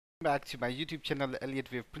Back to my YouTube channel,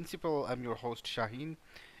 Elliott Wave Principal. I'm your host Shaheen.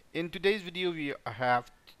 In today's video, we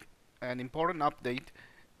have an important update,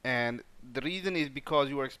 and the reason is because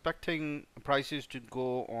you were expecting prices to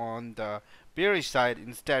go on the bearish side.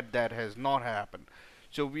 Instead, that has not happened.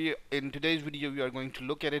 So we, in today's video, we are going to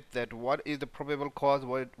look at it, that what is the probable cause,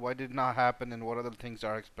 why did not happen, and what other things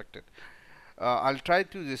are expected. I'll try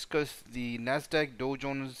to discuss the NASDAQ, Dow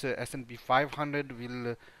Jones, S&P 500.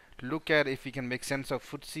 We'll look at if we can make sense of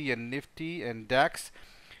FTSE and Nifty and DAX,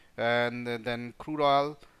 and then crude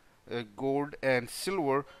oil, gold and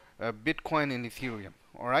silver, Bitcoin and Ethereum.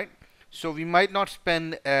 All right. So we might not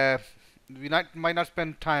spend might not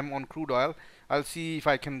spend time on crude oil. I'll see if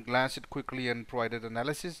I can glance it quickly and provide an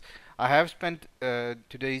analysis. I have spent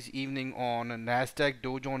today's evening on NASDAQ,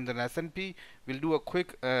 Dow Jones, and S&P. We'll do a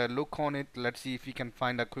quick look on it. Let's see if we can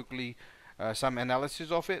find a quickly some analysis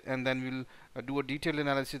of it, and then we'll do a detailed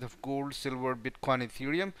analysis of gold, silver, Bitcoin,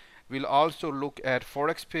 Ethereum. We'll also look at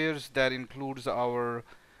Forex pairs that includes our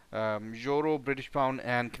Euro, British Pound,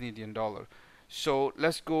 and Canadian dollar. So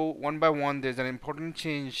let's go one by one. There's an important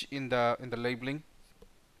change in the labeling,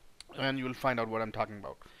 and you will find out what I'm talking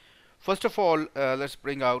about. First of all, let's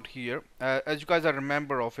bring out here. As you guys are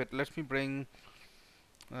remember of it, let me bring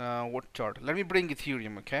what chart? Let me bring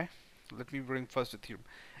Ethereum. Okay, let me bring first Ethereum.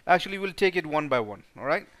 Actually, we'll take it one by one. All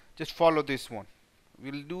right, just follow this one.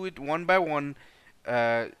 We'll do it one by one.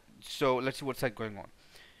 So let's see what's going on.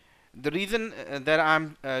 The reason that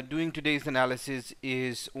I'm doing today's analysis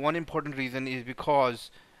is one important reason is because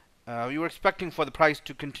we were expecting for the price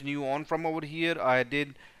to continue on from over here. I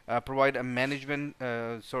did provide a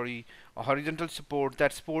a horizontal support.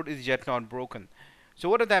 That support is yet not broken. So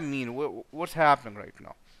what does that mean? What's happening right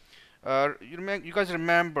now? You guys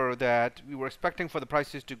remember that we were expecting for the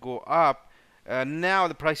prices to go up. Now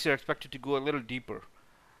the prices are expected to go a little deeper.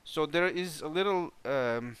 So there is a little.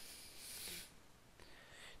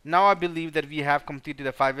 Now I believe that we have completed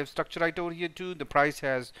a 5-wave structure right over here too. The price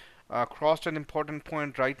has crossed an important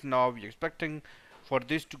point right now. We're expecting for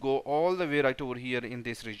this to go all the way right over here in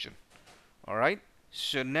this region. Alright,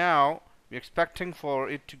 so now we're expecting for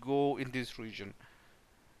it to go in this region.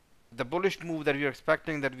 The bullish move that we are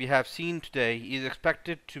expecting, that we have seen today, is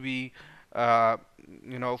expected to be for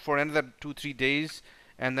another 2-3 days,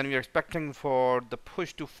 and then we are expecting for the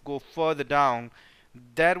push to go further down.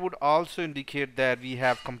 That would also indicate that we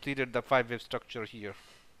have completed the 5-wave structure here.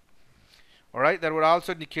 Alright, that would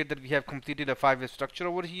also indicate that we have completed a 5-wave structure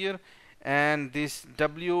over here, and this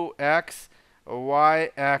WX,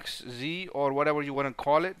 YXZ, or whatever you want to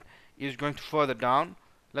call it, is going to further down.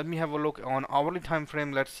 Let me have a look on hourly time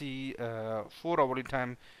frame. Let's see 4-hourly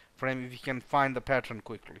time frame if we can find the pattern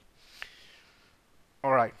quickly.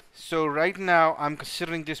 Alright, so right now I'm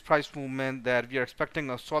considering this price movement that we are expecting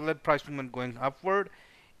a solid price movement going upward.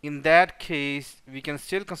 In that case, we can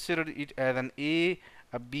still consider it as an A,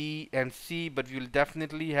 a B, and C, but we will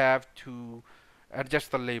definitely have to adjust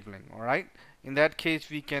the labeling. Alright, in that case,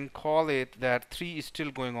 we can call it that 3 is still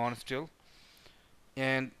going on still,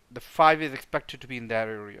 and the 5 is expected to be in that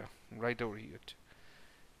area, right over here.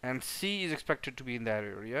 And C is expected to be in that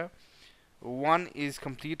area. 1 is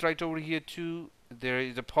complete right over here too. There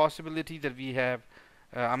is a possibility that we have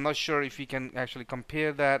I'm not sure if we can actually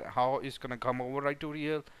compare that, how it's gonna come over right over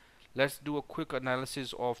here. Let's do a quick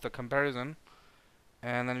analysis of the comparison,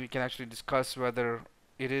 and then we can actually discuss whether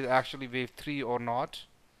it is actually wave 3 or not.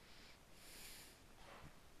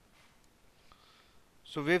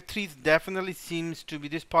 So wave 3 definitely seems to be,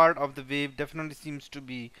 this part of the wave definitely seems to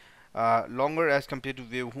be longer as compared to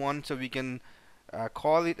wave 1, so we can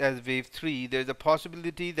call it as wave 3. There's a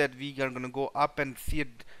possibility that we are going to go up and see a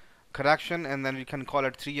correction, and then we can call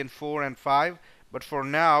it 3 and 4 and 5, but for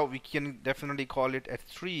now we can definitely call it at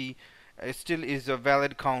 3. It still is a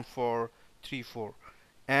valid count for 3, 4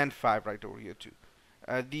 and 5 right over here too.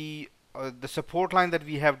 The support line that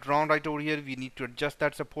we have drawn right over here, we need to adjust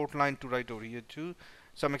that support line to right over here too.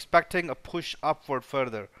 So I'm expecting a push upward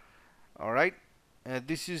further. Alright,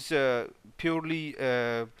 this is purely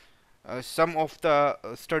some of the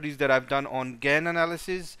studies that I've done on GAN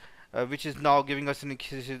analysis, which is now giving us an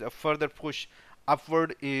indication a further push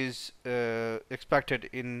upward is expected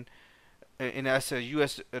in as a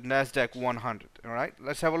US NASDAQ 100. Alright,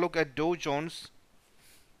 let's have a look at Dow Jones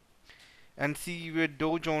and see where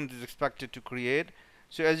Dow Jones is expected to create.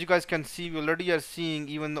 So as you guys can see, we already are seeing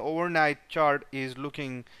even the overnight chart is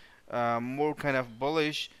looking more kind of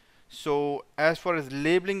bullish. So as far as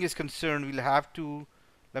labeling is concerned, we'll have to,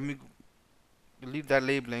 let me leave that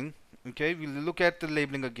labeling. Okay, we'll look at the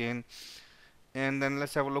labeling again, and then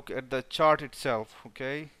let's have a look at the chart itself.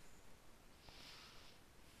 Okay,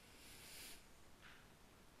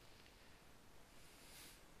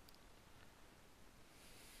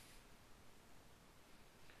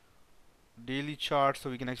 daily chart so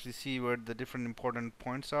we can actually see where the different important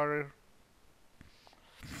points are.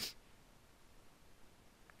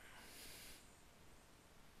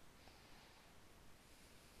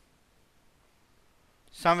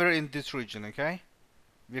 Somewhere in this region, okay?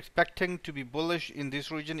 We're expecting to be bullish in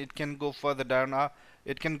this region. It can go further down,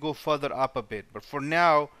 it can go further up a bit, but for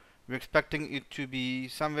now we're expecting it to be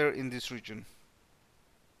somewhere in this region.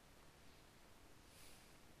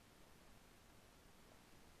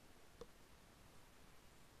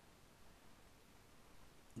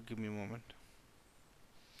 Give me a moment.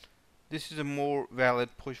 This is a more valid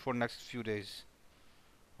push for next few days.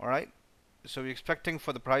 All right, so we're expecting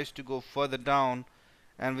for the price to go further down,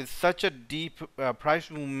 and with such a deep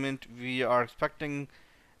price movement, we are expecting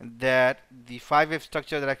that the 5F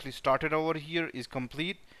structure that actually started over here is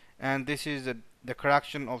complete, and this is the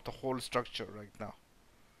correction of the whole structure right now.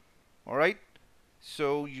 All right,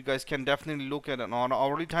 so you guys can definitely look at an on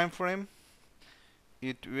hourly time frame.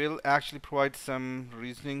 It will actually provide some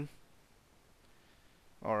reasoning.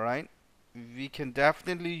 All right, we can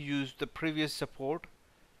definitely use the previous support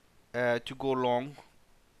to go long.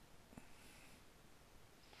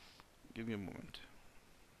 Give me a moment.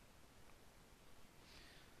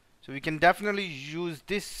 So we can definitely use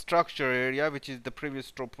this structure area, which is the previous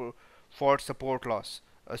stop for support loss,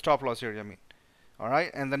 stop loss area. I mean, all right,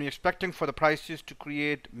 and then we're expecting for the prices to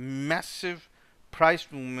create massive price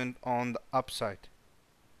movement on the upside,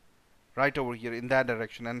 right over here in that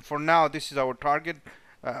direction. And for now, this is our target.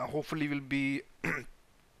 Hopefully, we'll be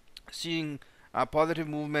seeing a positive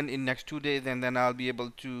movement in next 2 days, and then I'll be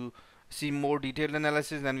able to see more detailed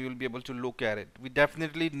analysis and we will be able to look at it. We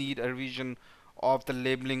definitely need a revision of the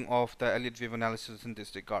labeling of the Elliott wave analysis in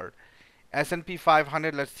this regard. S&P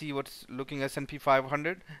 500, let's see what's looking S&P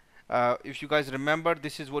 500. If you guys remember,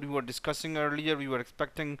 this is what we were discussing earlier. We were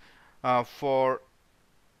expecting for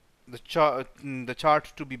the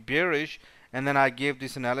chart to be bearish, and then I gave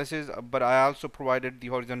this analysis, but I also provided the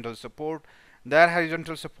horizontal support. That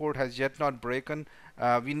horizontal support has yet not broken.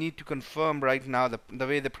 We need to confirm right now the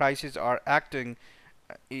way the prices are acting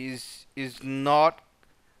is not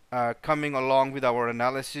coming along with our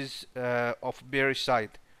analysis of bearish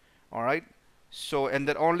side. All right, so and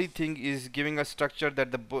the only thing is giving a structure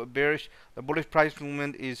that the bullish price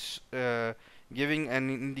movement is giving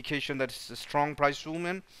an indication that it's a strong price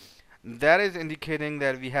movement. That is indicating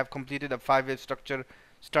that we have completed a 5-wave structure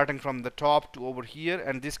starting from the top to over here,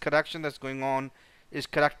 and this correction that's going on is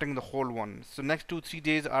correcting the whole one. So next 2-3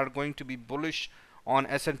 days are going to be bullish on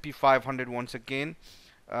S&P 500 once again.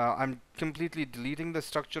 I'm completely deleting the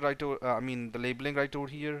structure right over, I mean the labeling right over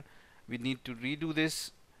here. We need to redo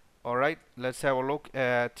this. All right, let's have a look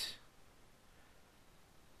at,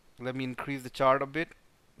 let me increase the chart a bit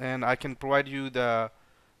and I can provide you the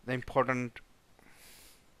important.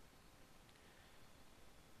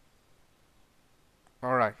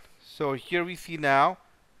 All right, so here we see now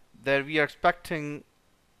that we are expecting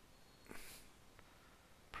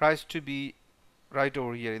price to be right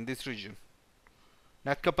over here in this region.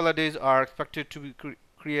 Next couple of days are expected to be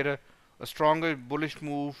create a stronger bullish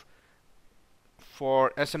move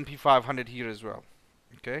for S&P 500 here as well.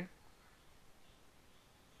 Okay,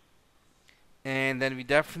 and then we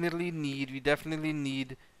definitely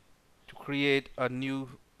need to create a new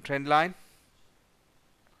trend line.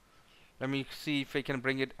 Let me see if I can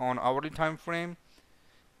bring it on hourly time frame,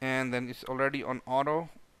 and then it's already on auto.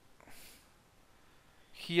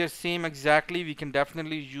 Here same exactly, we can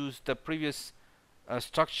definitely use the previous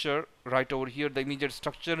structure right over here, the immediate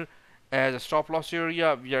structure as a stop loss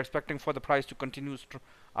area. We are expecting for the price to continue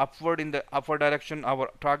upward in the upward direction.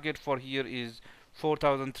 Our target for here is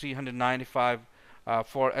 4,395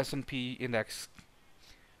 for S&P index.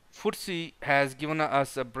 FTSE has given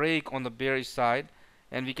us a break on the bearish side,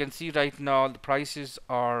 and we can see right now the prices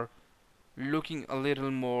are looking a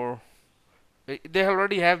little more, they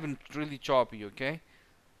already have been really choppy. Okay,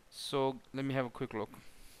 so let me have a quick look.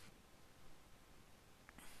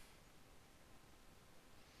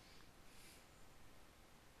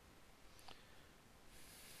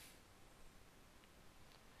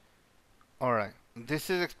 Alright, this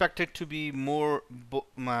is expected to be more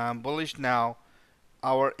bullish now.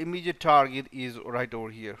 Our immediate target is right over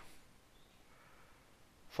here.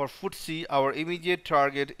 For FTSE, our immediate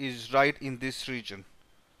target is right in this region.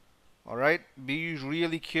 Alright, be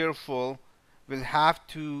really careful. We'll have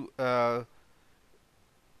to do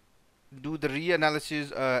the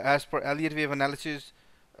reanalysis as per Elliott wave analysis.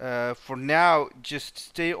 For now, just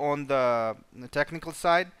stay on the technical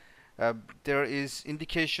side. There is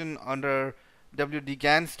indication under WD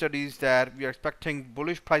Gann studies that we are expecting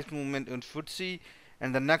bullish price movement in FTSE,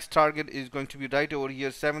 and the next target is going to be right over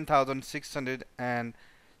here,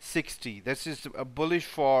 7,660. This is a bullish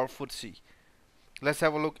for FTSE. Let's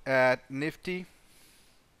have a look at Nifty.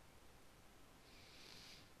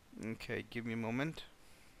 Okay, give me a moment.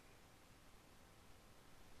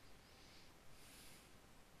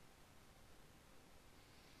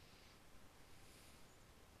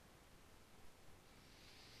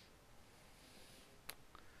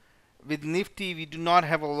 With Nifty, we do not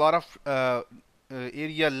have a lot of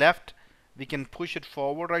area left. We can push it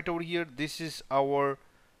forward right over here. This is our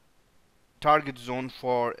target zone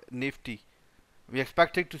for Nifty. We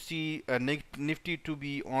expected to see Nifty to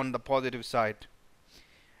be on the positive side,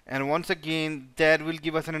 and once again that will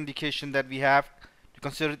give us an indication that we have to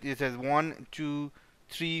consider this as 1, 2,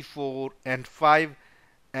 3, 4 and 5,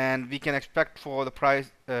 and we can expect for the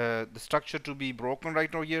price the structure to be broken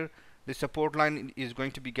right over here. The support line is going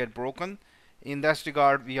to be get broken. In that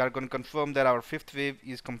regard, we are going to confirm that our fifth wave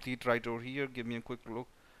is complete right over here. Give me a quick look.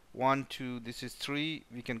 1, 2, this is 3,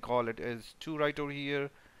 we can call it as 2 right over here.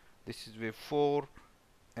 This is wave 4,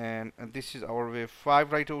 and this is our wave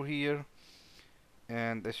 5 right over here,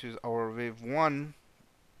 and this is our wave 1,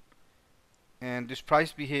 and this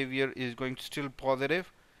price behavior is going to still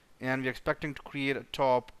positive, and we're expecting to create a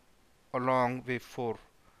top along wave 4.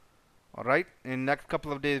 Alright, in next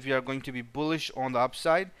couple of days we are going to be bullish on the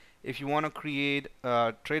upside. If you want to create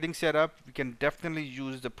a trading setup, we can definitely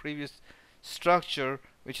use the previous structure,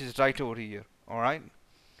 which is right over here. Alright,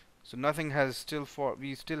 so nothing has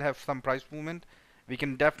we still have some price movement. We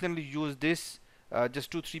can definitely use this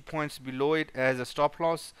just 2-3 points below it as a stop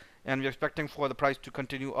loss, and we're expecting for the price to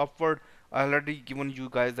continue upward. I already given you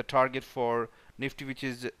guys the target for Nifty, which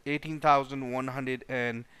is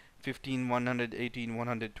 18,115, 118,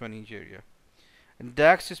 120 area. And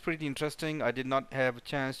DAX is pretty interesting. I did not have a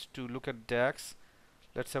chance to look at DAX.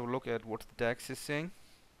 Let's have a look at what the DAX is saying.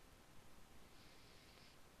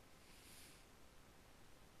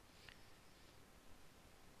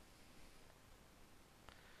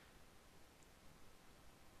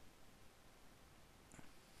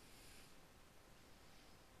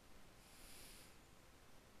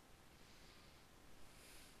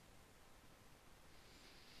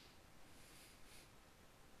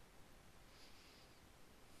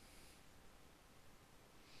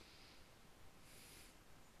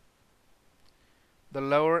 The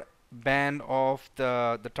lower band of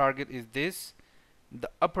the target is this. The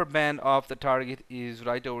upper band of the target is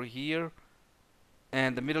right over here,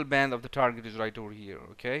 and the middle band of the target is right over here.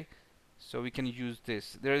 Okay, so we can use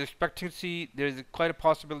this. There is expectancy. There is quite a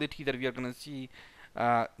possibility that we are going to see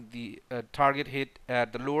the target hit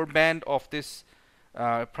at the lower band of this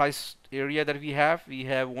price area that we have. We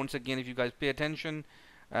have, once again, if you guys pay attention,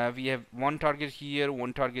 we have one target here,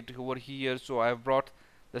 one target over here. So I have brought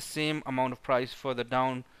the same amount of price further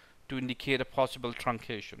down to indicate a possible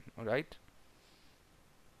truncation. Alright,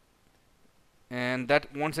 and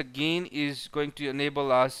that once again is going to enable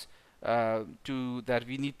us to that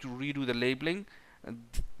we need to redo the labeling.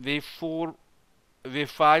 Wave 4, wave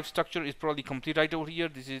 5 structure is probably complete right over here.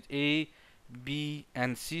 This is A, B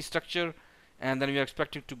and C structure, and then we are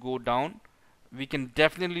expecting to go down. We can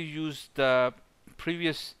definitely use the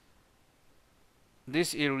previous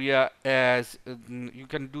this area as you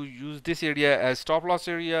can use this area as stop loss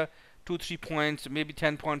area, 2-3 points, maybe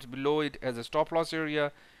 10 points below it as a stop loss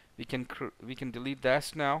area. We can delete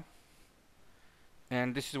that now,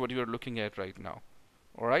 and this is what you are looking at right now.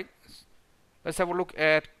 Alright, let's have a look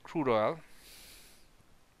at crude oil.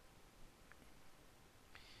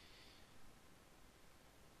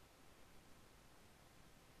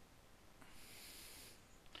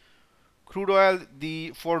 Crude oil,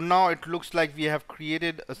 for now it looks like we have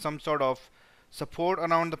created some sort of support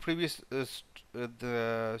around the previous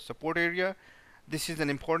the support area. This is an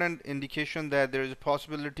important indication that there is a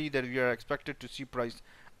possibility that we are expected to see price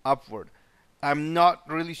upward. I'm not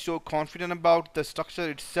really so confident about the structure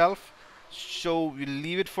itself, so we'll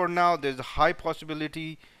leave it for now. There's a high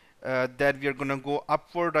possibility that we are gonna go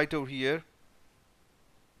upward right over here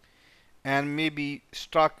and maybe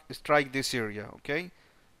strike this area. Okay,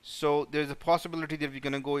 so there's a possibility that we're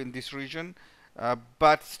gonna go in this region,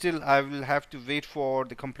 but still I will have to wait for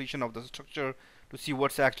the completion of the structure to see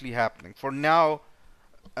what's actually happening. For now,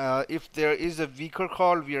 if there is a weaker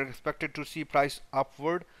call, we are expected to see price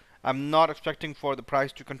upward. I'm not expecting for the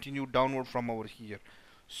price to continue downward from over here.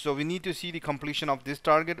 So we need to see the completion of this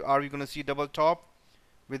target. Are we going to see double top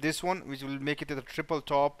with this one, which will make it to the triple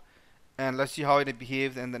top? And let's see how it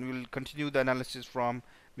behaves, and then we'll continue the analysis from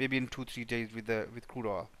maybe in 2-3 days with crude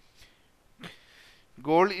oil.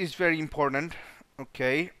 Gold is very important.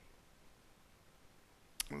 Okay,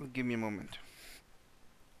 give me a moment.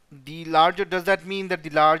 The larger, does that mean that the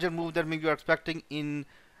larger move that maybe you're expecting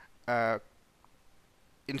uh,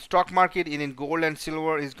 in stock market, in gold and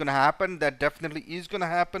silver is going to happen? That definitely is going to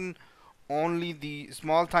happen. Only the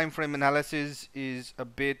small time frame analysis is a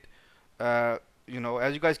bit, as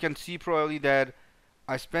you guys can see probably, that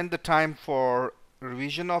I spent the time for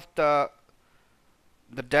revision of the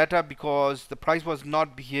data because the price was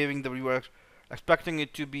not behaving the way we were expecting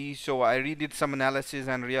it to be. So I redid some analysis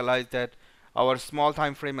and realized that our small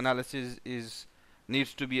time frame analysis is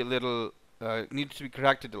needs to be a little needs to be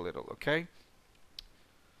corrected a little. Okay.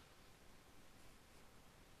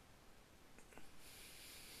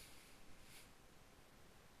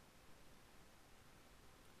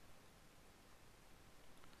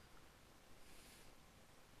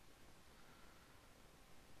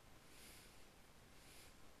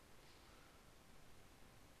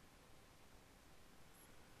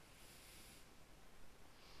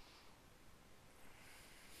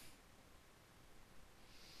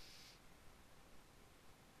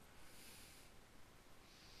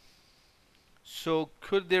 So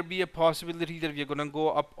could there be a possibility that we are going to go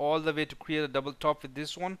up all the way to create a double top with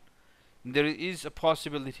this one? There is a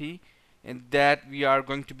possibility, and that we are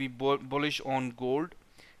going to be bullish on gold.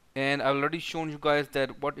 And I've already shown you guys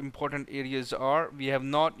that what important areas are. We have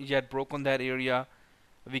not yet broken that area.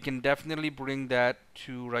 We can definitely bring that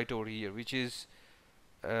to right over here, which is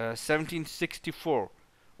 1764.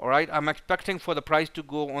 Alright, I'm expecting for the price to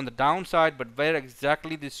go on the downside, but where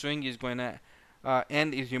exactly this swing is going to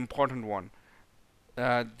end is the important one.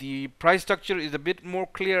 The price structure is a bit more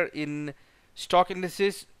clear in stock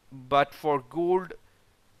indices, but for gold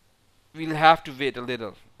we'll have to wait a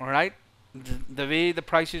little. Alright, the way the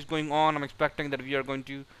price is going on, I'm expecting that we are going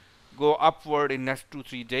to go upward in next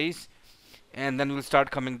 2-3 days, and then we'll start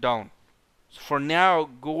coming down. So for now,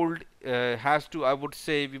 gold has to, I would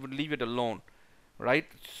say, we would leave it alone, right?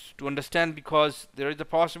 To understand, because there is a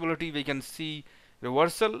possibility we can see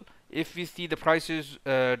reversal. If we see the prices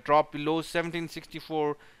drop below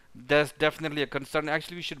 1764, that's definitely a concern.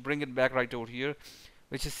 Actually, we should bring it back right over here,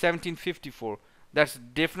 which is 1754. That's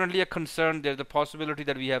definitely a concern. There's a possibility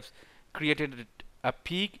that we have created a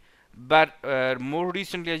peak, but more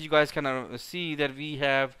recently, as you guys can see, that we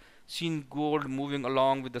have seen gold moving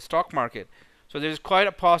along with the stock market. So there's quite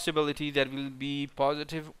a possibility that we'll be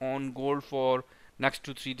positive on gold for next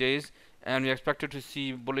 2-3 days, and we expected to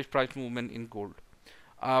see bullish price movement in gold.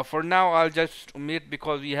 For now, I'll just omit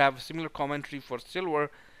because we have similar commentary for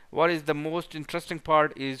silver. What is the most interesting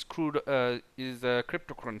part is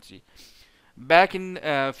cryptocurrency. Back in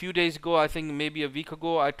a few days ago, I think maybe a week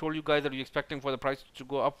ago, I told you guys that we're expecting for the price to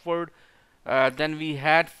go upward. Then we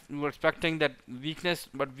were expecting that weakness,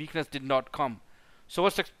 but weakness did not come. So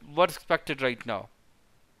what's expected right now?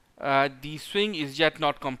 The swing is yet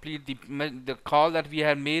not complete. The call that we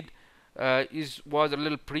had made was a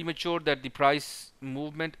little premature, that the price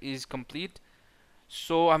movement is complete.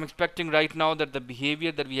 So I'm expecting right now that the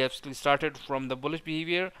behavior that we have still started from the bullish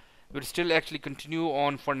behavior will still actually continue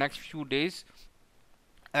on for next few days.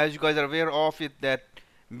 As you guys are aware of it, that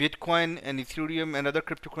Bitcoin and Ethereum and other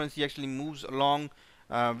cryptocurrency actually moves along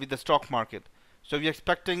with the stock market. So we're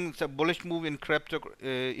expecting a bullish move in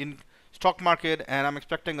in stock market, and I'm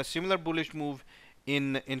expecting a similar bullish move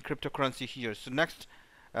in cryptocurrency here. So next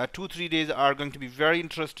 2-3 days are going to be very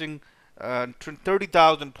interesting.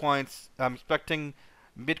 30,000 points. I'm expecting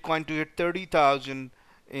Bitcoin to hit 30,000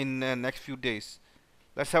 in next few days.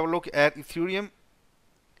 Let's have a look at Ethereum.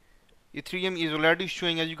 Ethereum is already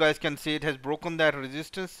showing, as you guys can see, it has broken that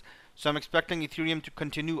resistance. So I'm expecting Ethereum to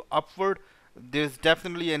continue upward. There's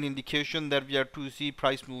definitely an indication that we are to see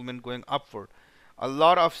price movement going upward. A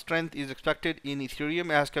lot of strength is expected in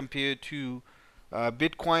Ethereum as compared to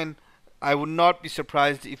Bitcoin. I would not be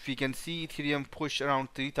surprised if we can see Ethereum push around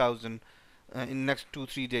 3,000 in next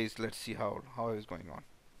 2-3 days. Let's see how it is going on.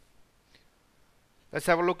 Let's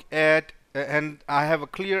have a look at, and I have a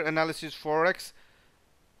clear analysis Forex.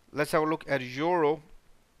 Let's have a look at Euro.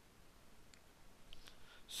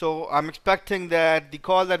 So I'm expecting that the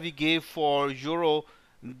call that we gave for Euro,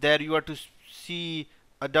 that you are to see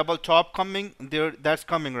a double top coming there, that's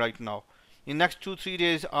coming right now. In next 2-3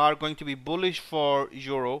 days are going to be bullish for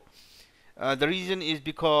Euro. The reason is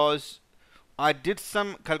because I did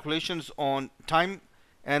some calculations on time,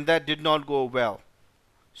 and that did not go well.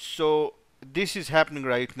 So this is happening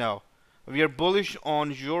right now. We are bullish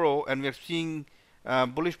on Euro, and we are seeing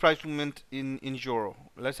bullish price movement in Euro.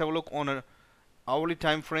 Let's have a look on a hourly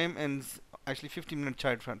time frame, and actually 15-minute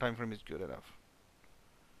time frame is good enough.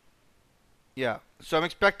 Yeah, so I'm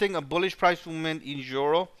expecting a bullish price movement in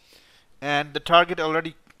Euro, and the target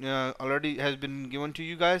already has been given to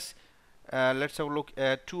you guys. Let's have a look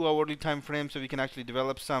at 2 hourly time frame so we can actually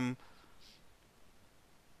develop some.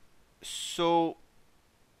 So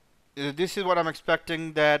this is what I'm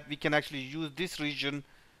expecting, that we can actually use this region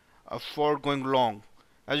for going long.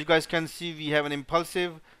 As you guys can see, we have an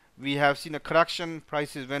impulsive, we have seen a correction,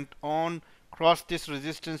 prices went on, crossed this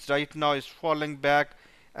resistance, right now is falling back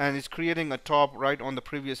and is creating a top right on the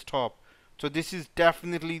previous top. So this is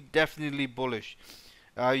definitely bullish.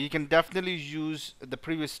 You can definitely use the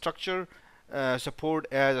previous structure support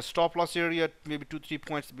as a stop loss area, maybe 2-3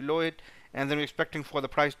 points below it, and then we're expecting for the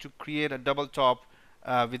price to create a double top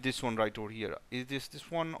with this one right over here. Is this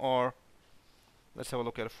one, or let's have a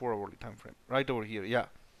look at a 4 hourly time frame right over here? Yeah.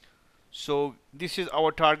 So this is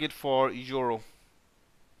our target for euro.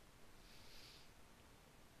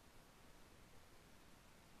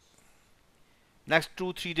 Next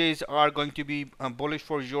 2-3 days are going to be bullish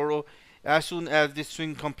for euro. As soon as this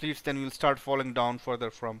swing completes, then we'll start falling down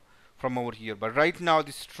further from over here. But right now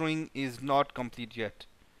this string is not complete yet.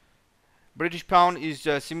 British pound is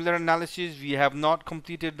similar analysis. We have not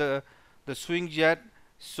completed the swing yet,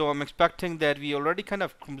 so I'm expecting that we already kind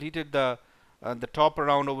of completed the top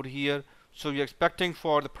around over here. So we're expecting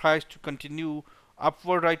for the price to continue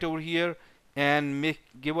upward right over here and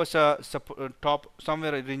give us a top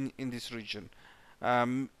somewhere in this region,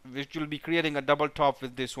 which will be creating a double top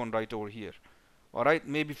with this one right over here. All right,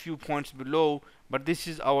 maybe a few points below, but this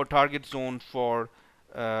is our target zone for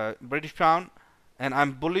British pound, and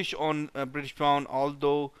I'm bullish on British pound,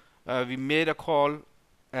 although we made a call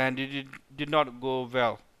and it did not go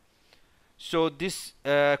well. So this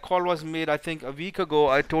call was made, I think, a week ago.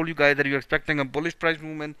 I told you guys that you're expecting a bullish price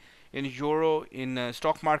movement in euro, in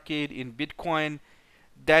stock market, in Bitcoin.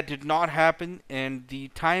 That did not happen, and the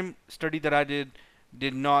time study that I did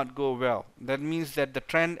not go well. That means that the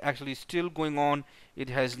trend actually is still going on. It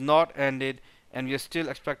has not ended, and we are still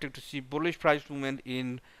expected to see bullish price movement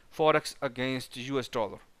in Forex against US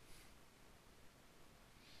dollar.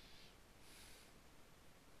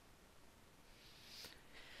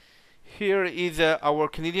 Here is our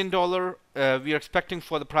Canadian dollar. We are expecting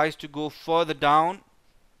for the price to go further down.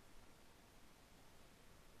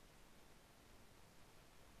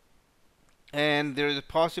 And there is a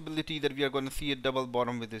possibility that we are going to see a double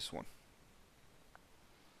bottom with this one.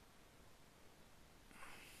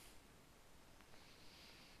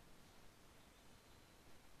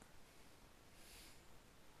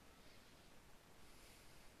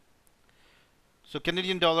 So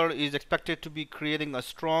Canadian dollar is expected to be creating a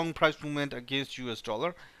strong price movement against US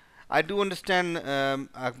dollar. I do understand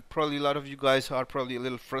probably a lot of you guys are probably a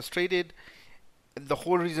little frustrated. The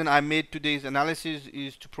whole reason I made today's analysis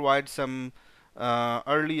is to provide some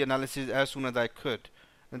early analysis as soon as I could.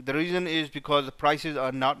 And the reason is because the prices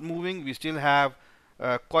are not moving. We still have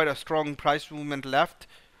quite a strong price movement left.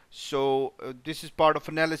 So this is part of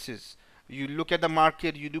analysis. You look at the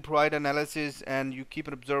market, you do provide analysis, and you keep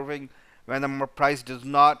observing. When the price does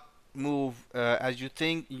not move as you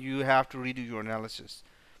think, you have to redo your analysis.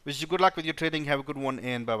 Wish you good luck with your trading. Have a good one,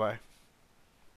 and bye bye.